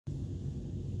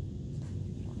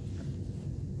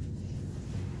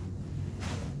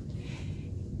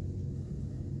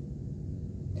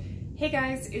Hey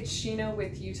guys, it's Sheena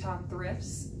with Utah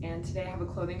Thrifts, and today I have a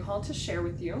clothing haul to share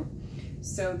with you.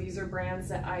 So these are brands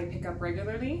that I pick up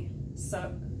regularly.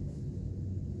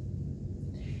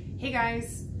 Hey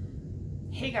guys,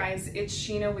 it's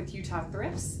Sheena with Utah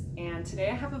Thrifts, and today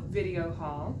I have a video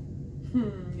haul.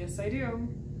 Yes I do.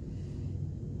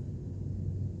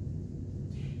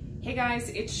 Hey guys,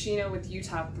 it's Sheena with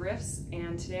Utah Thrifts,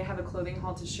 and today I have a clothing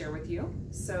haul to share with you.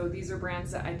 So these are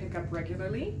brands that I pick up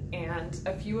regularly, and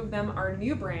a few of them are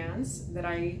new brands that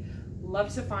I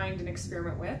love to find and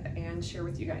experiment with and share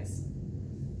with you guys.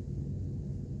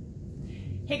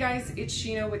 Hey guys, it's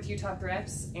Sheena with Utah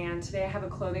Thrifts, and today I have a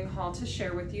clothing haul to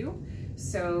share with you.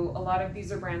 So a lot of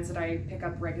these are brands that I pick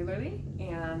up regularly,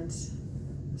 and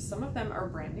some of them are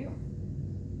brand new.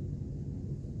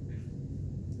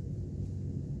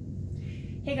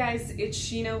 Hey guys, it's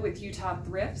Sheena with Utah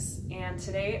Thrifts, and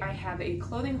today I have a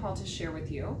clothing haul to share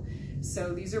with you.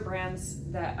 So these are brands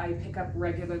that I pick up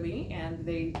regularly, and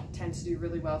they tend to do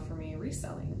really well for me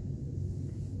reselling.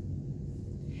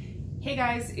 Hey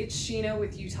guys, it's Sheena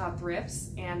with Utah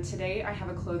Thrifts, and today I have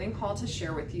a clothing haul to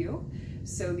share with you.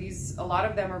 So a lot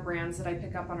of them are brands that I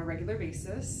pick up on a regular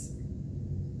basis.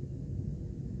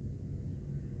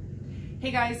 Hey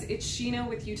guys, it's Sheena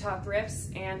with Utah Thrifts,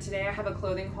 and today I have a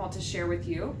clothing haul to share with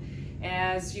you.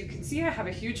 As you can see, I have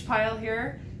a huge pile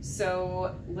here,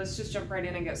 so let's just jump right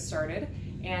in and get started.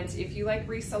 And if you like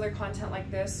reseller content like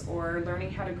this or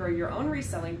learning how to grow your own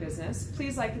reselling business,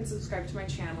 please like and subscribe to my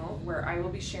channel where I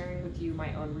will be sharing with you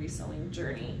my own reselling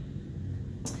journey.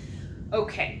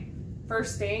 Okay,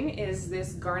 first thing is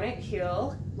this Garnet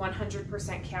Hill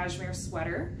 100% cashmere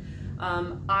sweater.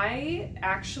 I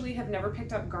actually have never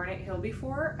picked up Garnet Hill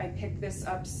before. I picked this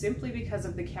up simply because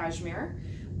of the cashmere,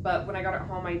 but when I got it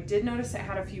home I did notice it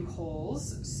had a few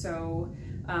holes, so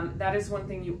that is one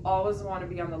thing you always want to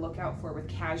be on the lookout for with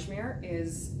cashmere,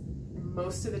 is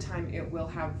most of the time it will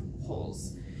have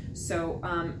holes. So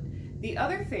the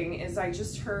other thing is I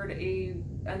just heard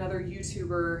another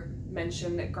YouTuber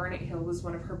mention that Garnet Hill was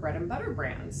one of her bread and butter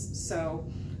brands, so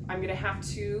I'm gonna have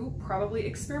to probably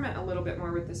experiment a little bit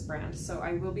more with this brand. So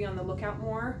I will be on the lookout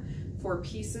more for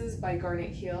pieces by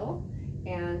Garnet Hill,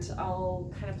 and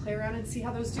I'll kind of play around and see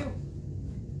how those do.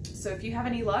 So if you have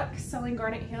any luck selling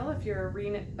Garnet Hill, if you're a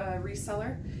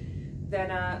reseller, then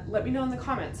let me know in the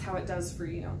comments how it does for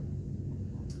you.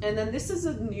 And then this is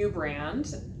a new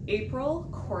brand, April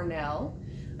Cornell.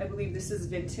 I believe this is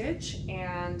vintage,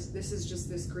 and this is just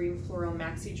this green floral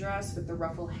maxi dress with the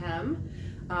ruffle hem.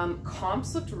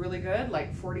 Comps looked really good,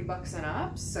 like 40 bucks and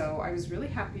up, so I was really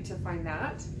happy to find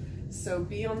that. So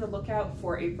be on the lookout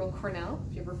for April Cornell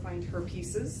if you ever find her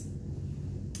pieces.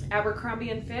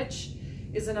 Abercrombie & Fitch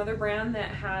is another brand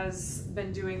that has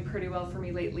been doing pretty well for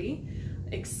me lately,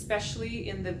 especially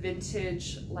in the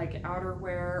vintage like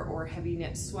outerwear or heavy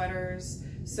knit sweaters.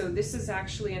 So this is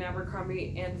actually an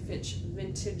Abercrombie & Fitch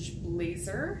vintage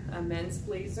blazer, a men's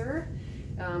blazer.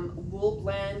 Wool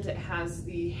blend. It has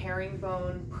the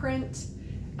herringbone print.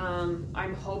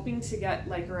 I'm hoping to get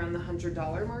like around the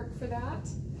 $100 mark for that.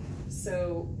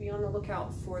 So be on the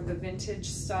lookout for the vintage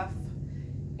stuff.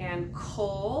 And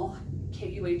Kohl,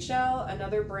 K-U-H-L,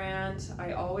 another brand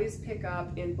I always pick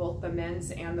up in both the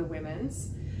men's and the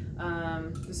women's.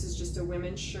 This is just a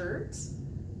women's shirt.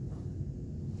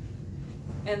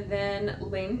 And then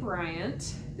Lane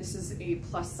Bryant. This is a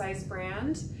plus size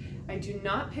brand. I do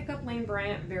not pick up Lane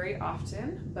Bryant very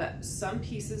often, but some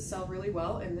pieces sell really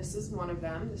well, and this is one of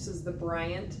them. This is the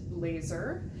Bryant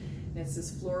blazer, and it's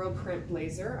this floral print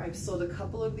blazer. I've sold a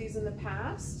couple of these in the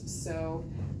past, so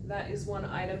that is one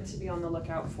item to be on the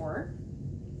lookout for.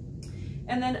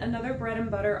 And then another bread and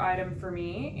butter item for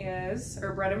me is,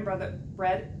 or bread and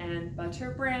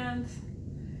butter brand,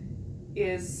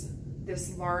 is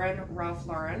this Ralph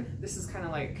Lauren. This is kind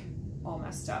of like all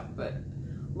messed up, but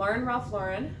Ralph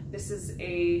Lauren. This is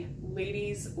a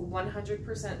ladies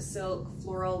 100% silk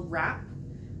floral wrap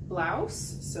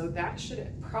blouse, so that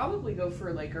should probably go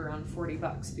for like around 40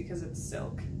 bucks because it's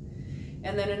silk.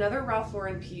 And then another Ralph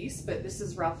Lauren piece, but this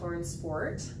is Ralph Lauren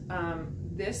Sport.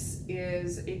 This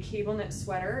is a cable knit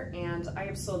sweater, and I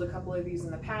have sold a couple of these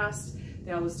in the past.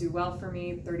 They always do well for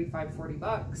me, 35, 40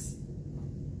 bucks.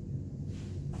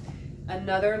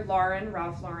 Another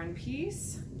Ralph Lauren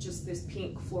piece, just this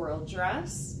pink floral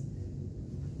dress,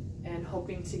 and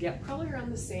hoping to get probably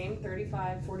around the same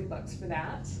 35, 40 bucks for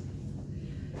that.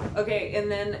 Okay,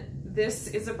 and then this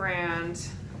is a brand,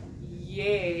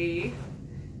 yay.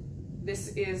 This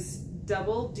is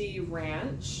Double D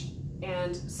Ranch,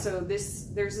 and so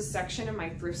there's a section in my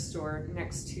thrift store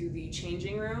next to the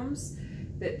changing rooms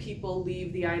that people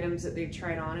leave the items that they've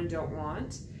tried on and don't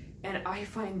want. and I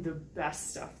find the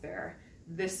best stuff there.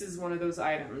 This is one of those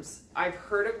items. I've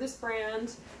heard of this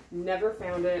brand, never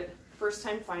found it. First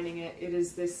time finding it. It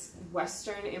is this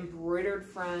Western embroidered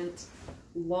front,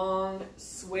 long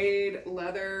suede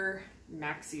leather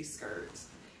maxi skirt.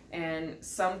 And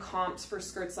some comps for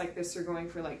skirts like this are going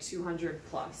for like 200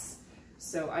 plus.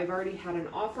 So I've already had an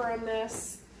offer on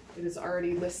this. It is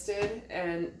already listed.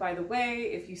 And by the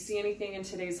way, if you see anything in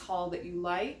today's haul that you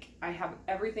like, I have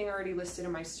everything already listed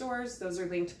in my stores. Those are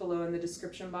linked below in the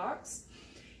description box.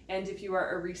 And if you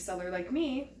are a reseller like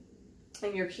me,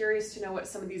 and you're curious to know what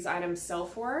some of these items sell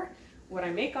for, what I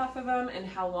make off of them, and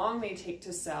how long they take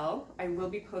to sell, I will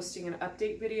be posting an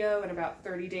update video in about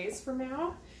 30 days from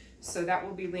now. So that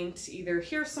will be linked either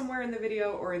here somewhere in the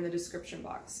video or in the description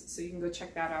box. So you can go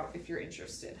check that out if you're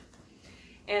interested.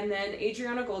 And then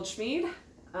Adriana Goldschmied.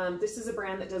 This is a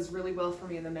brand that does really well for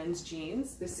me in the men's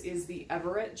jeans. This is the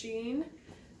Everett jean.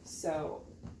 So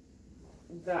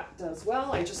that does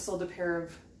well. I just sold a pair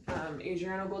of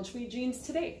Adriana Goldschmied jeans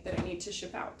today that I need to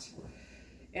ship out.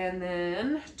 And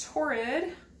then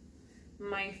Torrid,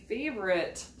 my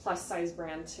favorite plus size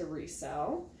brand to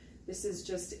resell. This is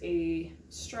just a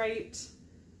striped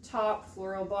top,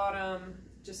 floral bottom,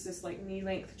 just this like knee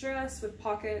length dress with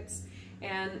pockets.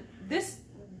 And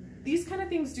these kind of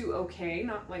things do okay,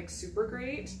 not like super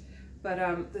great.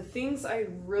 But the things I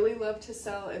really love to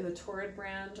sell in the Torrid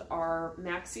brand are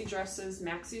maxi dresses,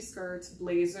 maxi skirts,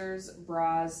 blazers,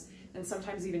 bras, and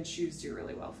sometimes even shoes do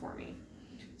really well for me.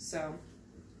 So,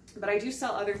 but I do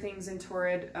sell other things in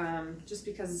Torrid just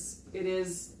because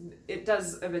it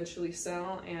does eventually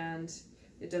sell and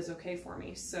it does okay for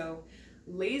me. So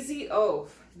Lazy Oaf,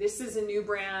 this is a new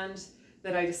brand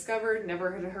that I discovered,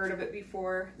 never had heard of it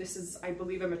before. This is, I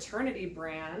believe, a maternity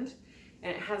brand.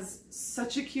 And it has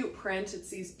such a cute print. It's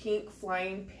these pink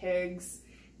flying pigs,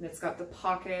 and it's got the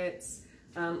pockets.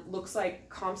 Looks like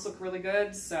comps look really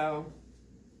good, so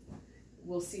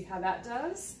we'll see how that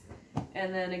does.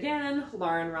 And then again,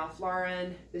 Ralph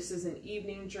Lauren. This is an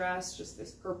evening dress, just this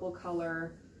purple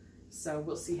color. So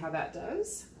we'll see how that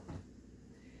does.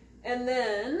 And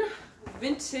then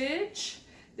Vintage.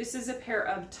 This is a pair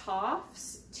of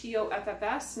Toffs,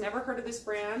 T-O-F-F-S. Never heard of this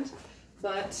brand.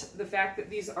 But the fact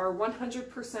that these are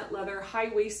 100% leather,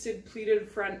 high-waisted pleated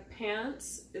front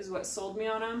pants is what sold me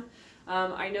on them.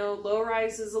 I know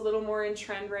low-rise is a little more in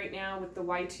trend right now with the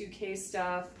Y2K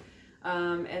stuff.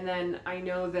 And then I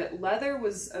know that leather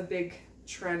was a big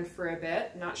trend for a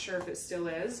bit. Not sure if it still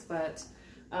is, but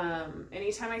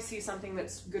anytime I see something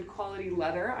that's good quality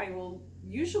leather, I will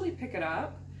usually pick it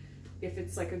up if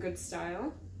it's like a good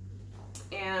style.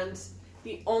 And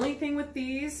the only thing with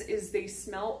these is they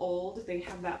smell old. They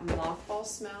have that mothball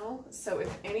smell. So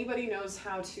if anybody knows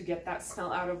how to get that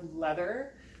smell out of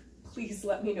leather, please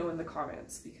let me know in the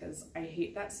comments because I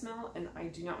hate that smell and I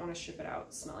do not want to ship it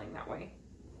out smelling that way.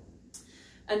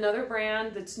 Another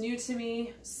brand that's new to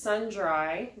me,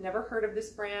 Sundry. Never heard of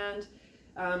this brand.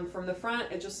 From the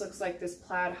front, it just looks like this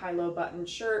plaid high-low button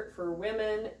shirt for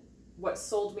women. What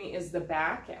sold me is the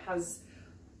back. It has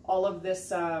all of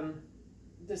this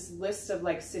this list of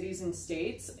like cities and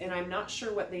states, and I'm not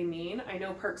sure what they mean. I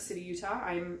know Park City, Utah.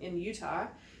 I'm in Utah.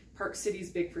 Park City's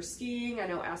big for skiing. I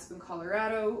know Aspen,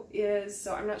 Colorado is,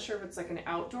 so I'm not sure if it's like an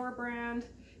outdoor brand.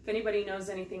 If anybody knows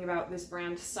anything about this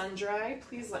brand, Sundry,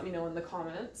 please let me know in the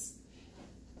comments.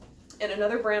 And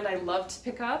another brand I love to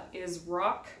pick up is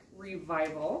Rock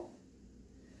Revival.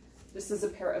 This is a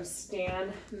pair of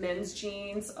Stan men's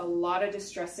jeans, a lot of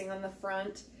distressing on the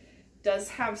front. Does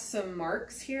have some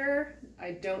marks here.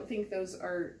 I don't think those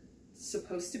are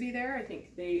supposed to be there. I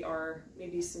think they are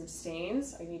maybe some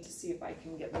stains. I need to see if I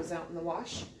can get those out in the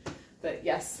wash. But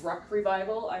yes, Rock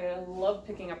Revival, I love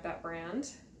picking up that brand.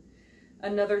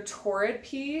 Another Torrid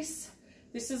piece.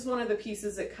 This is one of the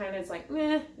pieces that kind of is like,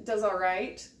 meh, it does all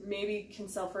right. Maybe can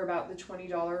sell for about the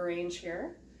 $20 range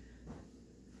here.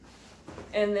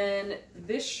 And then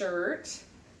this shirt,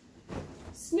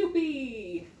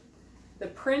 Snoopy. The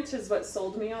print is what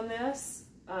sold me on this.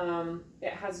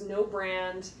 It has no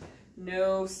brand,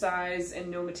 no size, and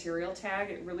no material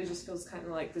tag. It really just feels kind of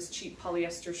like this cheap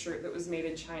polyester shirt that was made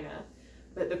in China.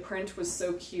 But the print was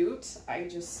so cute, I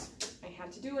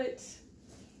had to do it.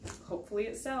 Hopefully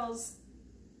it sells.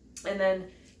 And then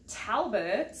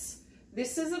Talbot's.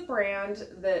 This is a brand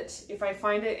that if I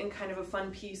find it in kind of a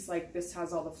fun piece, like this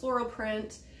has all the floral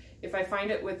print, if I find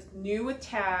it new with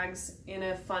tags in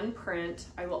a fun print,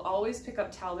 I will always pick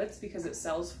up Talbot's because it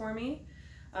sells for me.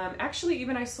 Actually,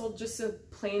 even I sold just a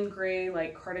plain gray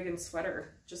like cardigan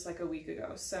sweater just like a week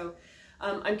ago. So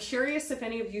I'm curious if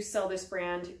any of you sell this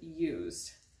brand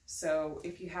used. So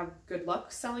if you have good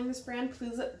luck selling this brand,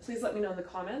 please let me know in the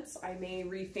comments. I may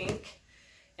rethink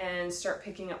and start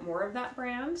picking up more of that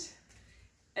brand.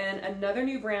 And another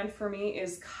new brand for me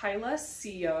is Kyla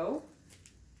CO.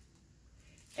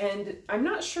 And I'm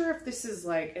not sure if this is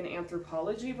like an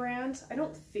Anthropologie brand. I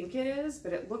don't think it is,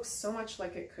 but it looks so much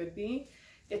like it could be.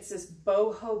 It's this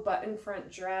boho button front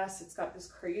dress. It's got this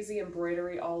crazy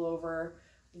embroidery all over.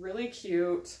 Really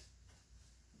cute.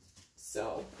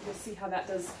 So we'll see how that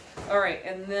does. All right,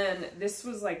 and then this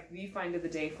was like the find of the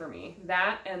day for me.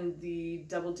 That and the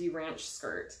Double D Ranch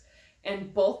skirt.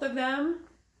 And both of them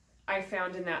I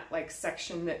found in that like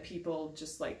section that people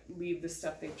just like leave the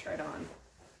stuff they've tried on.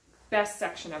 Best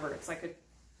section ever. It's like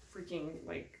a freaking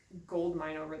like gold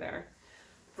mine over there.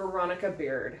 Veronica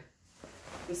Beard.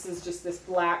 This is just this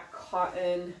black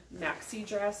cotton maxi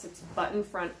dress. It's button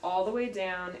front all the way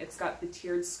down. It's got the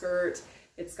tiered skirt.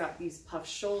 It's got these puff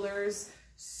shoulders.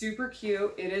 Super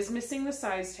cute. It is missing the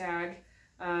size tag.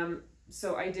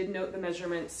 So I did note the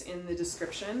measurements in the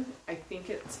description. I think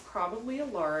it's probably a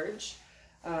large.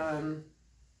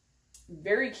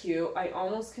 Very cute. I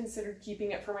almost considered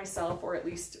keeping it for myself, or at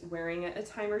least wearing it a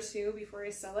time or two before I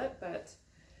sell it, but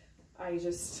I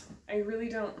really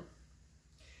don't.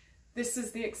 This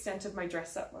is the extent of my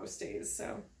dress up most days.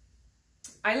 So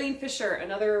Eileen Fisher,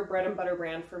 another bread and butter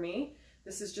brand for me.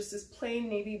 This is just this plain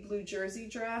navy blue jersey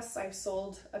dress. I've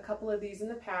sold a couple of these in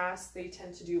the past. They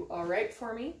tend to do all right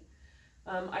for me.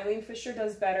 Eileen Fisher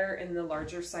does better in the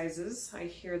larger sizes. I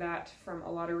hear that from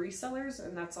a lot of resellers,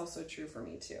 and that's also true for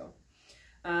me too.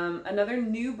 Another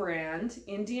new brand,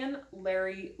 Indian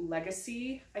Larry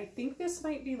Legacy. I think this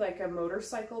might be like a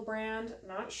motorcycle brand,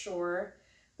 not sure,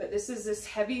 but this is this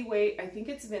heavyweight, I think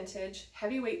it's vintage,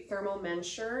 heavyweight thermal men's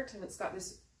shirt, and it's got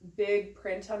this big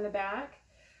print on the back.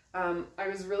 I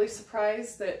was really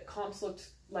surprised that comps looked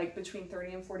like between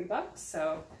 30 and 40 bucks,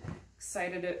 so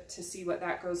excited to see what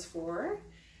that goes for.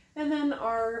 And then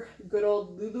our good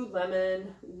old Lululemon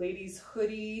ladies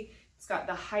hoodie. It's got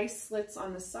the high slits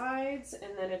on the sides,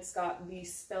 and then it's got the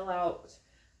spell out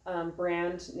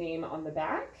brand name on the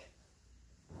back.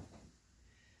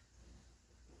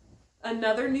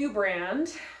 Another new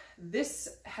brand. This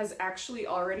has actually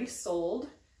already sold.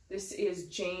 This is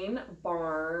Jane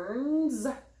Barnes,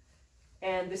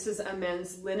 and this is a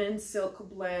men's linen silk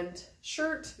blend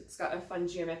shirt. It's got a fun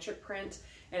geometric print,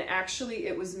 and actually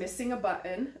it was missing a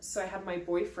button, so I had my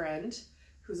boyfriend,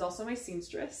 who's also my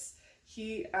seamstress,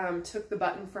 he took the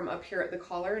button from up here at the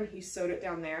collar and he sewed it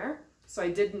down there. So I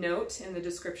did note in the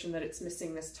description that it's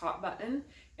missing this top button,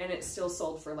 and it still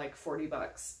sold for like 40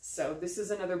 bucks. So this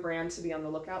is another brand to be on the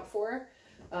lookout for.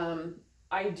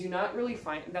 I do not really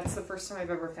find, that's the first time I've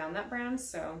ever found that brand.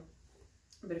 So,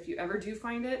 but if you ever do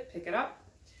find it, pick it up.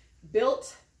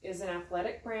 Built is an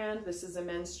athletic brand. This is a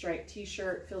men's striped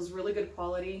t-shirt, feels really good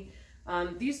quality.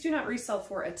 These do not resell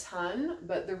for a ton,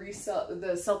 but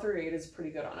the sell-through rate is pretty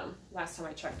good on them, last time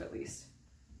I checked at least.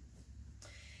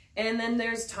 And then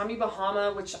there's Tommy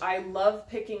Bahama, which I love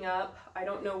picking up. I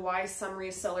don't know why some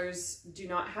resellers do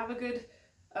not have a good,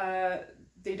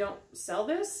 they don't sell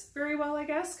this very well, I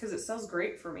guess, because it sells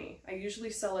great for me. I usually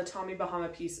sell a Tommy Bahama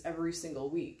piece every single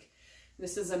week.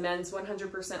 This is a men's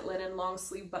 100% linen long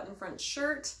sleeve button front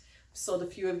shirt. I've sold a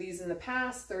few of these in the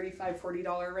past, $35,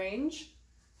 $40 range.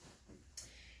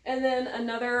 And then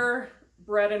another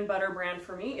bread and butter brand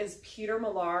for me is Peter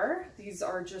Millar. These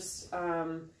are just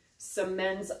some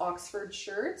men's Oxford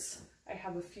shirts. I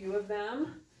have a few of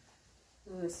them.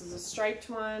 And this is a striped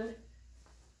one.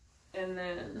 And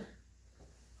then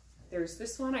there's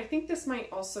this one. I think this might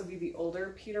also be the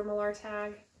older Peter Millar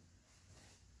tag.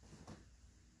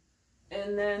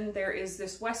 And then there is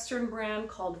this Western brand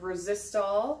called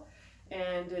Resell,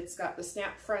 and it's got the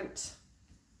snap front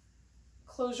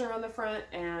closure on the front,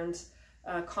 and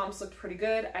comps looked pretty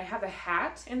good. I have a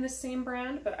hat in the same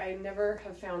brand, but I never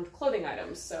have found clothing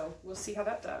items, so we'll see how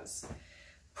that does.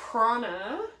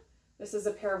 Prana, this is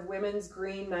a pair of women's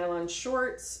green nylon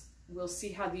shorts. We'll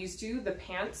see how these do. The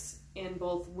pants in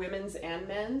both women's and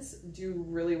men's do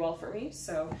really well for me,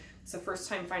 so it's the first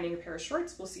time finding a pair of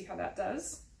shorts. We'll see how that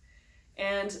does.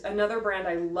 And another brand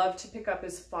I love to pick up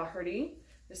is Flaherty.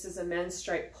 This is a men's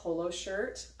striped polo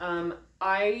shirt.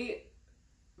 I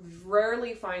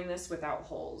rarely find this without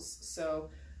holes, so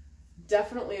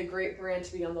definitely a great brand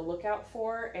to be on the lookout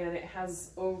for, and it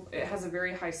has a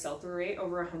very high sell-through rate,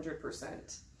 over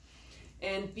 100%.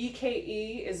 And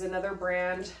BKE is another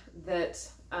brand that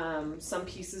some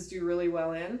pieces do really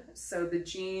well in. So the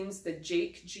jeans, the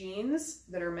Jake jeans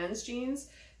that are men's jeans,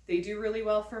 they do really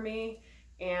well for me.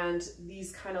 And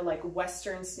these kind of like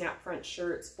Western snap front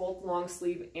shirts, both long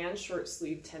sleeve and short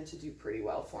sleeve, tend to do pretty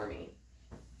well for me.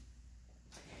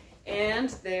 And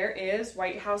there is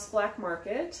White House Black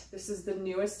Market. This is the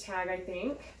newest tag, I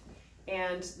think.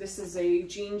 And this is a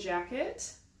jean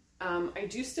jacket. I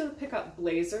do still pick up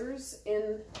blazers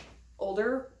in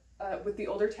older, with the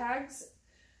older tags.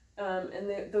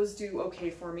 And those do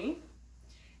okay for me.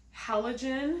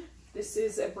 Halogen. This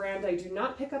is a brand I do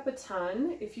not pick up a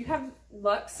ton. If you have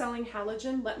luck selling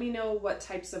Halogen, let me know what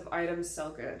types of items sell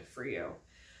good for you.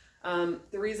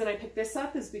 The reason I picked this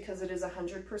up is because it is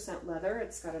 100% leather.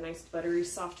 It's got a nice buttery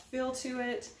soft feel to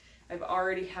it. I've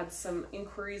already had some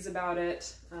inquiries about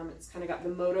it. It's kind of got the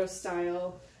moto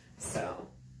style. So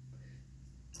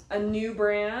a new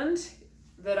brand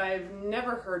that I've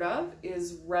never heard of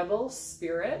is Rebel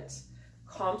Spirit.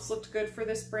 Comps looked good for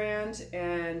this brand,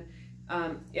 and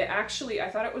it actually, I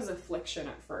thought it was Affliction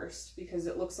at first because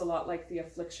it looks a lot like the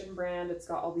Affliction brand. It's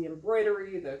got all the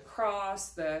embroidery, the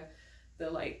cross, the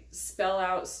like spell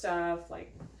out stuff.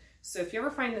 Like, so if you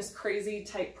ever find this crazy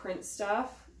type print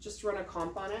stuff, just run a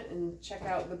comp on it and check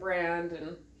out the brand,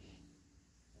 and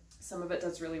some of it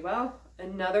does really well.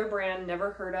 Another brand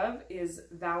never heard of is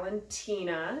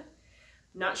Valentina.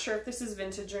 Not sure if this is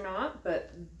vintage or not,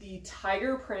 but the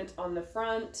tiger print on the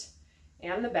front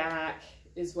and the back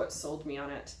is what sold me on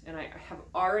it. And I have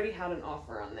already had an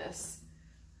offer on this.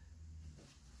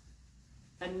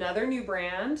 Another new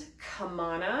brand,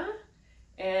 Kamana.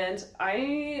 And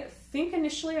I think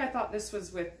initially I thought this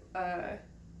was with, that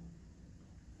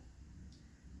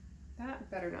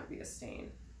better not be a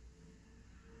stain.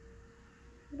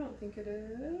 I don't think it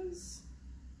is.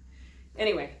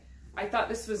 Anyway, I thought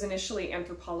this was initially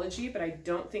Anthropology, but I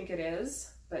don't think it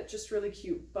is. But just really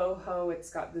cute boho. It's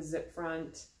got the zip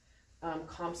front.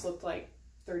 Comps looked like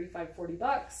 35, 40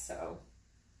 bucks. So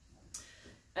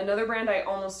another brand I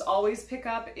almost always pick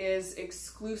up is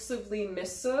exclusively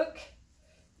Misuk.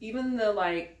 Even the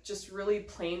like just really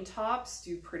plain tops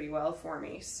do pretty well for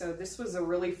me. So this was a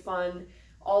really fun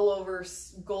all over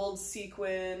gold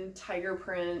sequin, tiger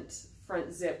print,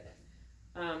 front zip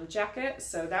jacket.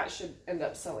 So that should end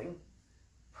up selling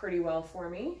pretty well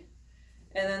for me.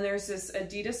 And then there's this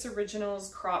Adidas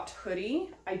Originals cropped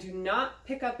hoodie. I do not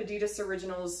pick up Adidas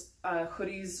Originals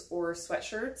hoodies or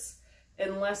sweatshirts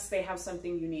unless they have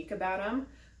something unique about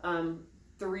them.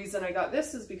 The reason I got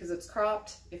this is because it's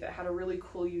cropped. If it had a really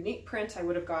cool unique print, I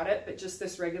would have got it, but just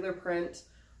this regular print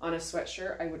on a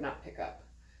sweatshirt, I would not pick up.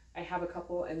 I have a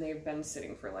couple and they've been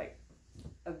sitting for like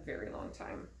a very long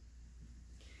time.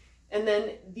 And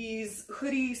then these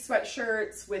hoodie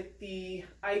sweatshirts with the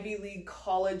Ivy League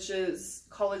college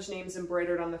names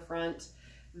embroidered on the front,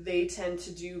 they tend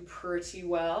to do pretty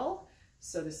well.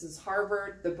 So this is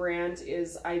Harvard. The brand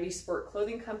is Ivy Sport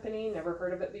Clothing Company. Never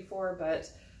heard of it before, but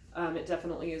it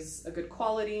definitely is a good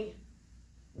quality.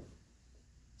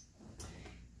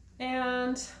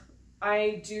 And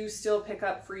I do still pick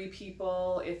up Free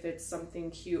People if it's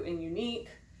something cute and unique.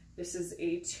 This is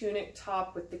a tunic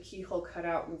top with the keyhole cut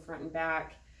out in front and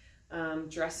back.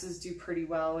 Dresses do pretty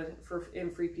well in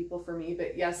Free People for me,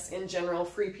 but yes, in general,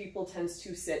 Free People tends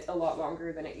to sit a lot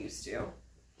longer than it used to.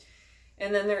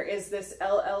 And then there is this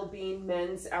LL Bean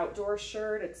men's outdoor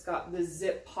shirt. It's got the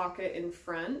zip pocket in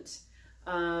front.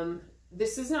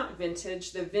 This is not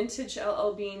vintage. The vintage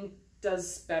LL Bean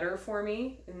does better for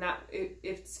me, and that if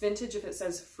it's vintage, if it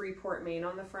says Freeport, Maine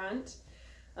on the front.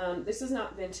 This is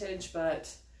not vintage,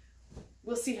 but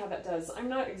we'll see how that does. I'm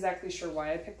not exactly sure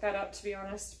why I picked that up, to be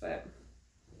honest, but.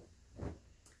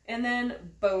 And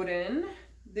then Bowden.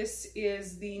 This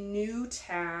is the new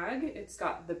tag. It's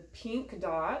got the pink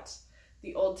dot.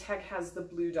 The old tag has the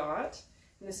blue dot.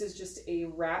 And this is just a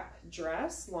wrap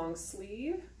dress, long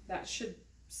sleeve. That should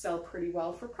sell pretty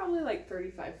well for probably like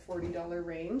 $35, $40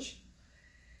 range.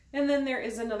 And then there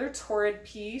is another Torrid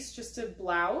piece, just a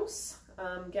blouse.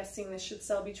 I'm guessing this should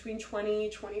sell between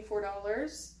 $20,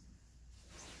 $24.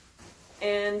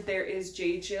 And there is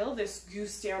J. Jill, this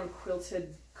goose down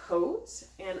quilted coat.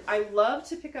 And I love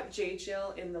to pick up J.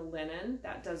 Jill in the linen.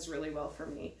 That does really well for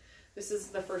me. This is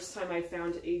the first time I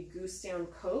found a goose down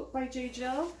coat by J.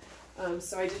 Jill.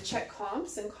 So I did check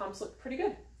comps, and comps look pretty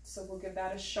good. So we'll give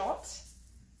that a shot.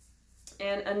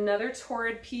 And another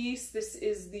Torrid piece. This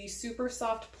is the super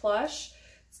soft plush.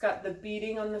 It's got the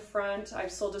beading on the front. I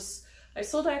sold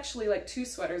actually like 2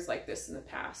 sweaters like this in the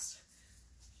past.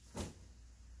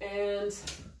 And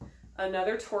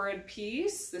another Torrid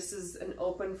piece. This is an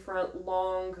open front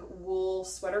long wool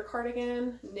sweater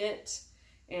cardigan, knit,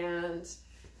 and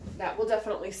that will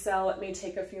definitely sell. It may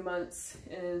take a few months,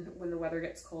 and when the weather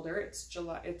gets colder. It's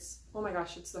July. Oh my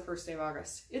gosh, it's the first day of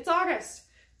August. It's August.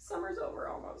 Summer's over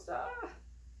almost.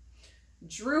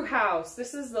 Drew House.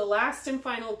 This is the last and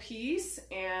final piece,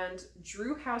 and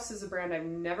Drew House is a brand I've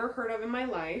never heard of in my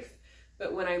life,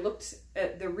 but when I looked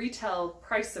at the retail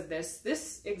price of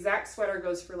this exact sweater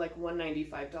goes for like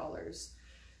 $195.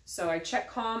 So I checked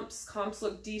comps. Comps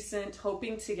look decent,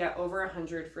 hoping to get over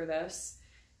 100 for this.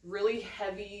 Really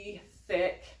heavy,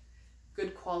 thick,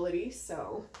 good quality.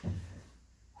 So,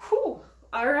 whew.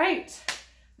 All right.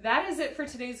 That is it for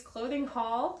today's clothing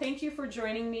haul. Thank you for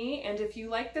joining me. And if you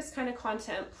like this kind of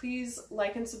content, please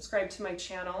like and subscribe to my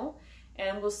channel.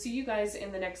 And we'll see you guys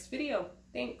in the next video.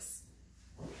 Thanks.